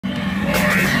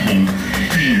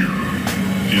fear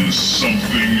is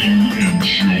something you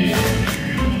enjoy.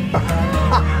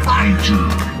 Enter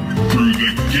through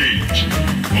the gate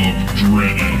of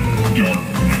dreaded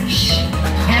darkness.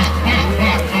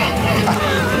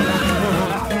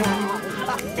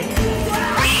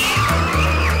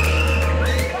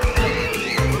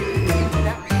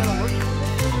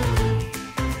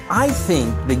 I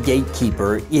think the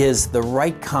Gatekeeper is the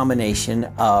right combination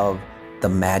of the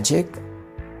magic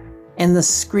and the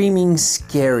screaming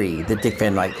scary that Dick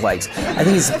Van Dyke likes. I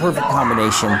think it's the perfect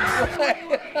combination.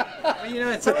 You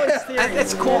know, it's always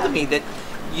it's cool to me that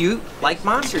you like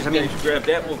monsters. I mean, you grab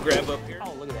that, we'll grab up here.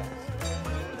 Oh, look at that.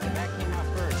 That came out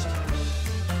first.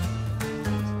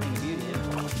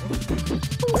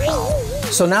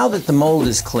 So now that the mold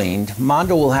is cleaned,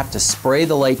 Mondo will have to spray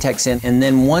the latex in, and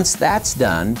then once that's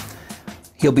done,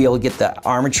 he'll be able to get the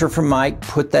armature from Mike,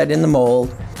 put that in the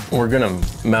mold. We're gonna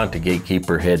mount the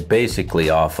Gatekeeper head basically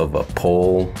off of a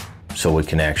pole so we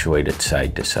can actuate it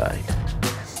side to side.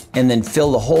 And then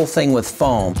fill the whole thing with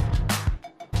foam.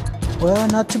 Well,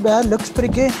 not too bad, looks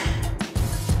pretty good.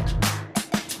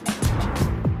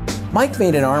 Mike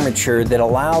made an armature that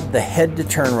allowed the head to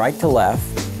turn right to left,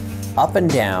 up and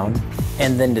down,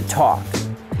 and then to talk.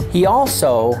 He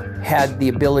also had the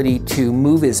ability to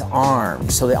move his arm,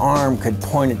 so the arm could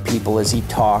point at people as he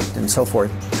talked and so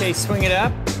forth. Okay, swing it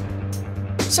up.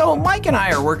 So Mike and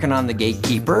I are working on the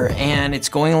Gatekeeper, and it's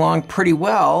going along pretty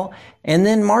well. And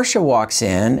then Marcia walks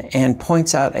in and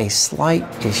points out a slight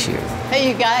issue.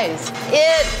 Hey, you guys,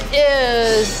 it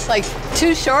is like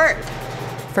too short.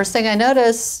 First thing I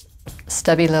noticed,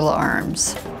 stubby little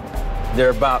arms.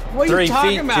 They're about 3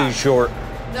 feet too short.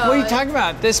 No, what are you talking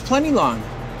about? This is plenty long.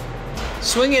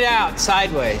 Swing it out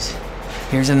sideways.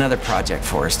 Here's another project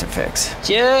for us to fix.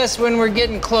 Just when we're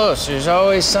getting close, there's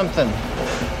always something.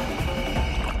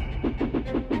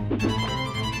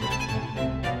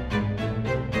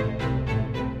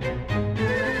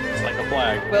 It's like a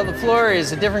flag. Well, the floor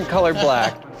is a different color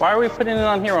black. Why are we putting it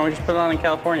on here? Why don't we just put it on in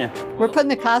California? We're putting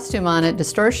the costume on at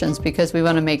Distortions because we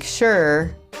want to make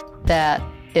sure that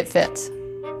it fits.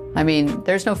 I mean,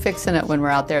 there's no fixing it when we're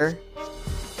out there.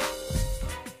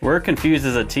 We're confused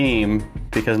as a team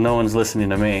because no one's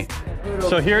listening to me.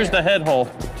 So here's the head hole.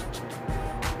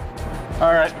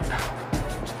 All right.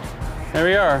 There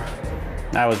we are.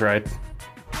 I was right.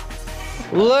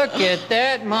 Look at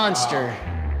that monster.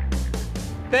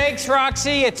 Thanks,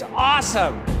 Roxy. It's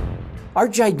awesome. Our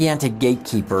gigantic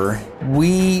Gatekeeper,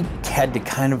 we had to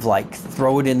kind of like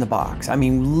throw it in the box. I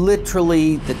mean,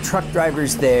 literally, the truck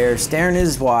driver's there, staring at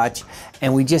his watch,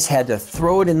 and we just had to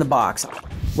throw it in the box.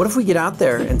 What if we get out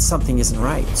there and something isn't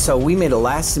right? So we made a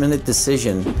last-minute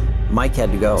decision. Mike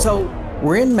had to go. So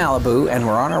we're in Malibu, and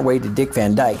we're on our way to Dick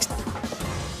Van Dyke's.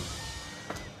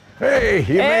 Hey,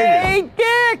 you made Hey, it. Dick!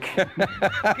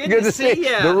 Good to see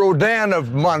you. The Rodin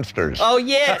of monsters. Oh,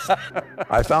 yes.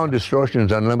 I found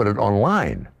Distortions Unlimited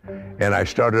online, and I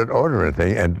started ordering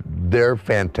things, and they're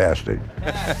fantastic.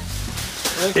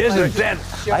 Isn't that?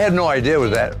 I had no idea it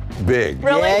was that big.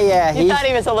 Really? Yeah, You thought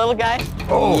he was a little guy?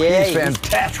 Oh, yeah, he's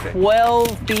fantastic.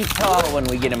 12 feet tall when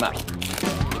we get him up.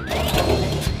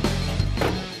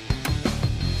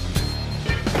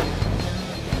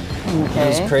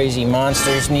 These crazy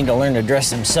monsters need to learn to dress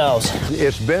themselves.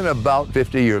 It's been about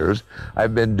 50 years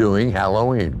I've been doing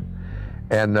Halloween.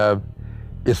 And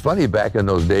it's funny, back in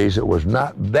those days, it was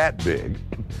not that big.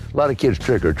 A lot of kids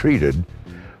trick-or-treated,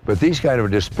 but these kind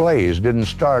of displays didn't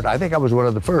start. I think I was one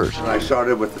of the first. And I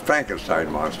started with the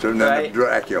Frankenstein monster, and then the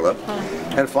Dracula.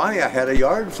 And finally, I had a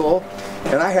yard full,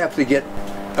 and I have to get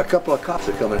a couple of cops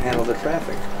to come and handle the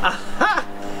traffic.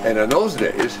 And in those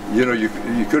days, you know, you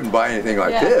couldn't buy anything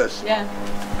like this. Yeah.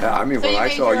 I mean, so when I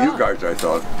saw you guys, I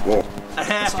thought, whoa.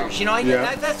 Monsters, you know,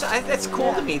 that's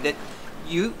cool to me that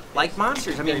you like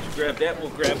monsters. I mean, you grab that, we'll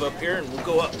grab up here, and we'll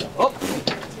go up. Oh,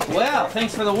 well,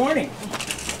 thanks for the warning.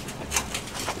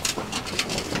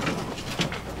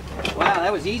 Wow,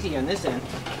 that was easy on this end.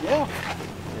 Yeah.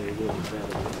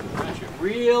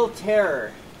 Real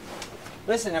terror.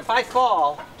 Listen, if I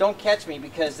fall, don't catch me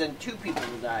because then 2 people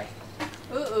will die.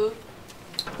 Ooh.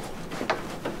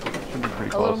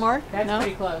 A little more? That's no?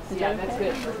 pretty close. Yeah, that's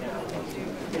good.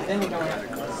 Then you don't have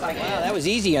to. Wow, that was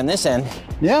easy on this end.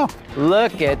 Yeah.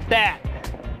 Look at that.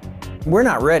 We're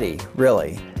not ready,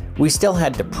 really. We still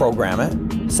had to program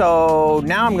it. So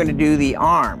now I'm going to do the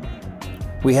arm.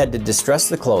 We had to distress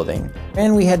the clothing,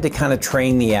 and we had to kind of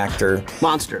train the actor.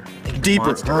 Monster.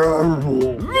 Deeper.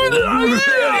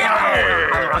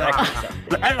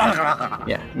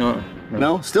 Yeah, no.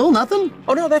 No, still nothing?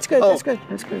 Oh, no, that's good, that's good,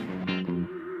 that's good.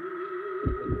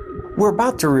 We're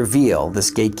about to reveal this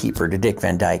gatekeeper to Dick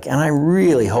Van Dyke, and I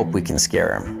really hope we can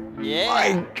scare him.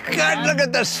 My God, look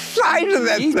at the size of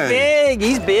that He's thing. big,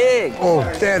 he's big. Oh,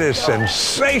 that is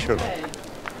sensational.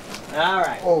 All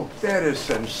right. Oh, that is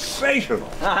sensational.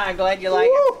 I'm glad you like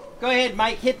it. Go ahead,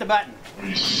 Mike, hit the button.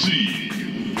 I see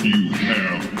you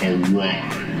have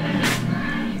arrived.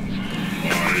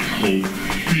 I hope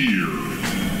fear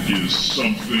is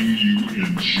something you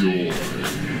enjoy.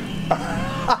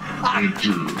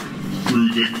 Enter through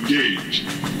the gate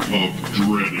of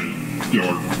dreaded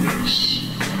darkness.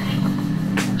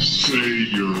 Say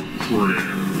your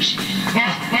prayers.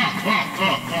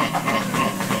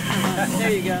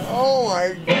 There you go. Oh,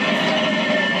 my God.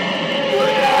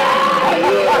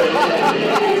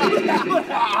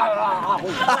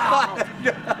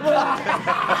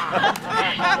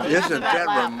 Isn't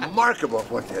that remarkable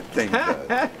what that thing does?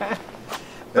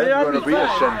 That's going to be a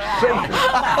sensation.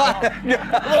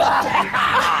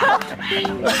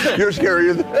 You're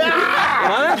scarier than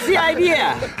Well, that's the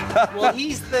idea. Well,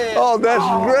 he's the... Oh, that's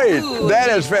great. That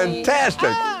is fantastic.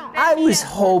 I was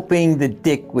hoping that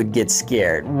Dick would get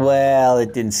scared. Well,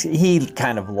 it didn't. He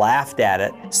kind of laughed at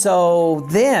it. So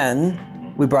then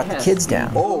we brought the kids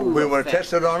down. Oh, we want to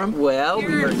test it on him? Well,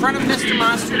 you're in front of Mr.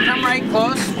 Monster. Come right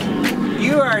close.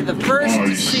 You are the first I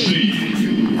to see see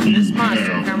you this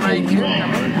monster. have Come right here.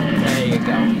 arrived. There you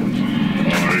go.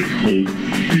 I hope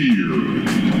fear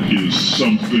is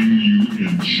something you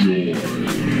enjoy.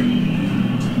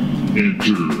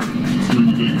 Enter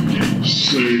through the gate.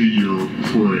 Say your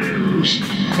prayers.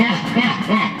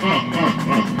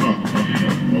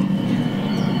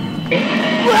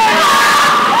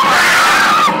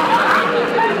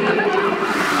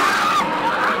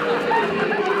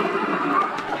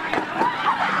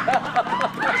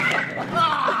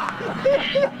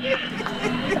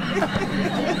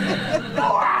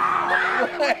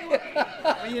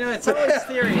 Well, you know, it's always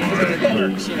theory until it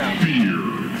works, you know.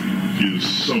 Fear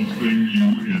is something you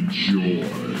enjoy.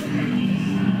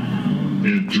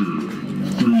 Enter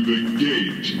through the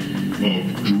gate of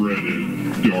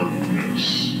dreaded darkness.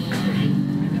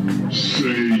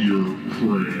 Say your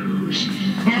prayers.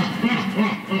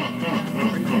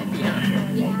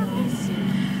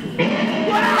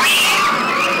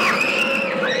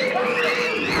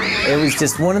 It was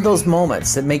just one of those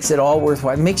moments that makes it all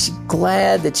worthwhile. It makes you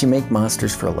glad that you make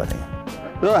monsters for a living.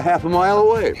 They're half a mile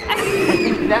away.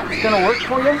 That's gonna work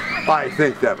for you? I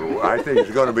think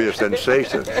it's going to be a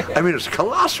sensation. I mean, it's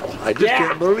colossal. I just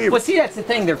can't believe Well, it. see, that's the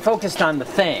thing. They're focused on the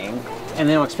thing, and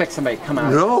they don't expect somebody to come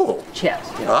out No, of the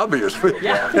chest. You know? obviously.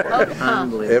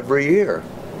 Unbelievable. Every year.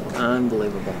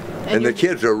 Unbelievable. And the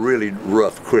kids are really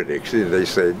rough critics. They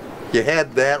say, you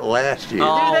had that last year.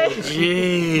 Oh,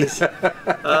 jeez.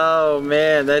 Oh,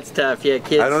 man, that's tough. Yeah,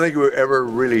 kids. I don't think we ever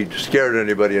really scared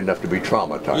anybody enough to be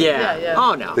traumatized. Yeah.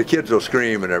 Oh, no. The kids will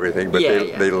scream and everything, but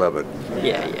they love it.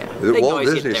 Yeah. They can Walt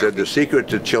always Disney get said there. the secret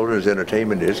to children's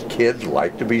entertainment is kids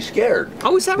like to be scared.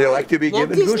 Oh, is that They right? like to be Walt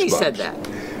given Disney goosebumps. said that.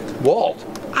 Walt.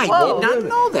 I Walt did not did it.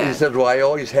 know He that. said, well, I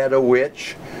always had a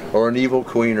witch or an evil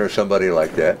queen or somebody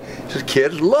like that. He says,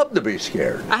 kids love to be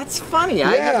scared. That's funny.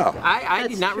 Yeah. I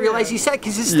did not realize he said,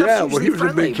 because his stuff's Yeah, well, usually he was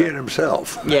friendly, a big kid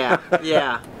himself. Yeah.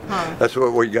 That's why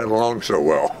we got along so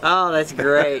well. Oh, that's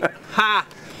great. Ha!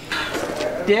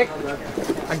 Dick,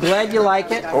 I'm glad you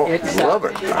like it. Oh, It's, love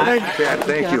it. I can't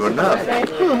thank you enough. I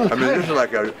mean, this is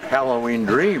like a Halloween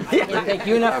dream. Thank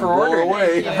you enough for I'm blown ordering.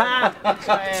 away. Ha! That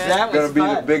It's was going to be the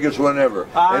fun. biggest one ever.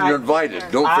 And you're invited.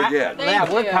 Don't forget.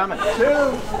 Yeah, we're coming. 2,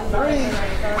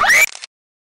 3.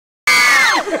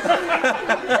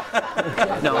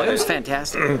 No, it was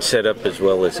fantastic. Set up as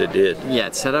well as it did. Yeah,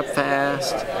 it set up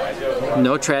fast.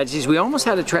 No tragedies. We almost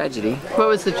had a tragedy. What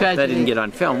was the tragedy? That didn't get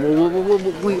on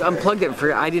film. We unplugged it.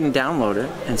 I didn't download it,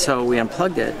 and so we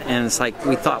unplugged it. And it's like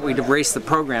we thought we'd erase the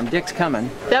program. Dick's coming.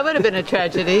 That would have been a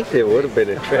tragedy. It would have been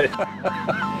a tragedy.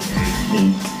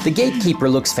 The gatekeeper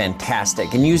looks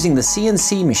fantastic, and using the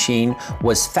CNC machine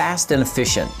was fast and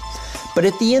efficient. But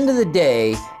at the end of the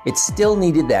day, it still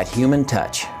needed that human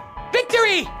touch.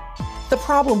 Victory! The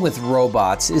problem with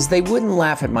robots is they wouldn't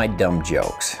laugh at my dumb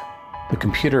jokes. The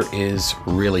computer is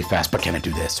really fast, but can it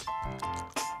do this?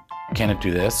 Can it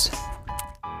do this?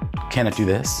 Can it do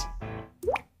this?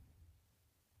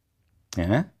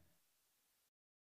 Yeah?